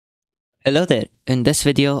Hello there. In this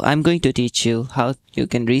video, I'm going to teach you how you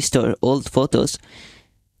can restore old photos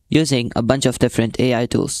using a bunch of different AI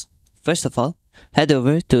tools. First of all, head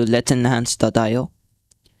over to let'senhance.io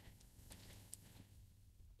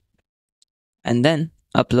and then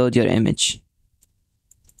upload your image.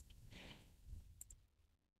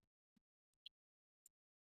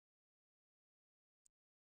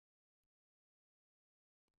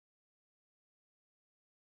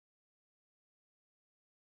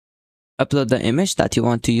 Upload the image that you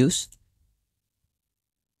want to use.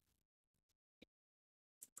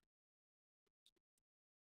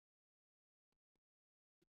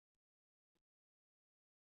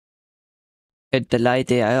 Hit the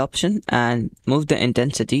light AI option and move the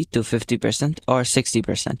intensity to 50% or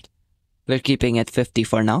 60%. We're keeping it 50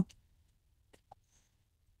 for now.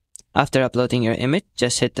 After uploading your image,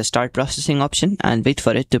 just hit the start processing option and wait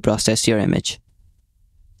for it to process your image.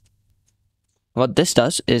 What this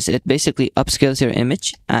does is it basically upscales your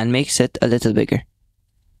image and makes it a little bigger.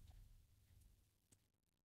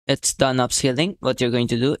 It's done upscaling. What you're going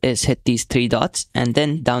to do is hit these three dots and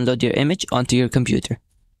then download your image onto your computer.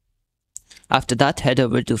 After that, head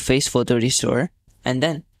over to Face Photo Restorer and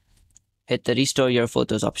then hit the Restore Your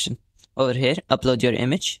Photos option. Over here, upload your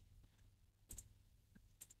image.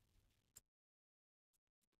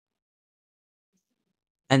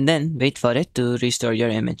 And then wait for it to restore your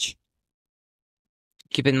image.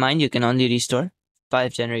 Keep in mind you can only restore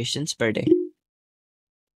 5 generations per day.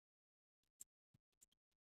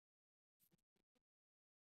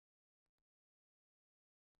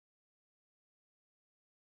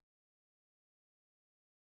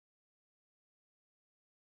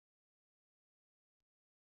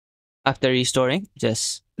 After restoring,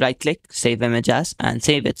 just right-click, Save Image As, and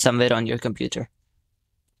save it somewhere on your computer.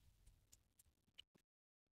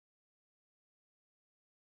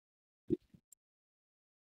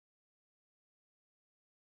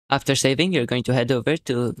 After saving, you're going to head over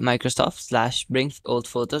to Microsoft/Bring Old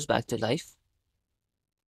Photos Back to Life.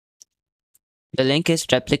 The link is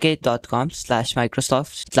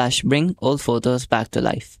replicate.com/Microsoft/Bring Old Photos Back to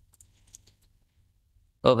Life.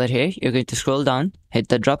 Over here, you're going to scroll down, hit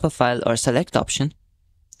the drop a file or select option,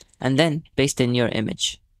 and then paste in your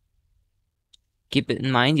image. Keep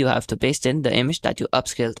in mind you have to paste in the image that you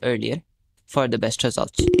upscaled earlier for the best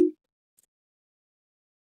results.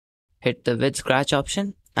 Hit the with scratch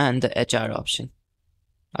option and the HR option.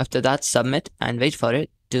 After that, submit and wait for it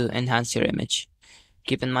to enhance your image.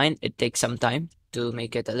 Keep in mind it takes some time to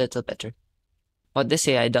make it a little better. What this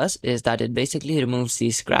AI does is that it basically removes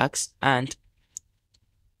these cracks and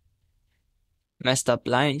messed up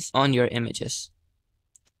lines on your images.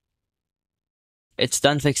 It's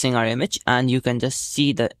done fixing our image and you can just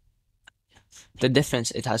see the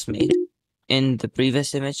difference it has made in the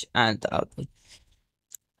previous image and the output.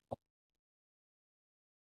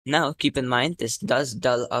 Now, keep in mind, this does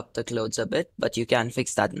dull up the clothes a bit, but you can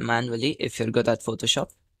fix that manually if you're good at Photoshop.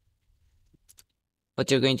 What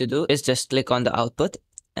you're going to do is just click on the output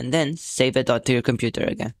and then save it onto your computer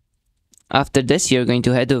again. After this, you're going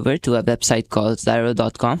to head over to a website called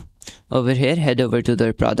Zyro.com. Over here, head over to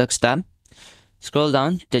their products tab. Scroll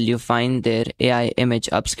down till you find their AI image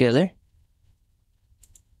upscaler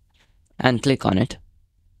and click on it.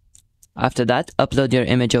 After that, upload your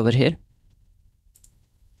image over here.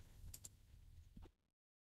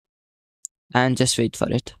 And just wait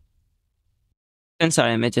for it. Since our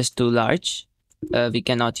image is too large, we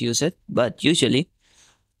cannot use it, but usually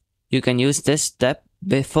you can use this step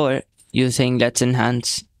before using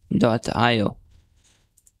let'senhance.io.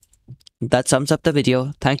 That sums up the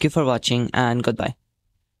video. Thank you for watching and goodbye.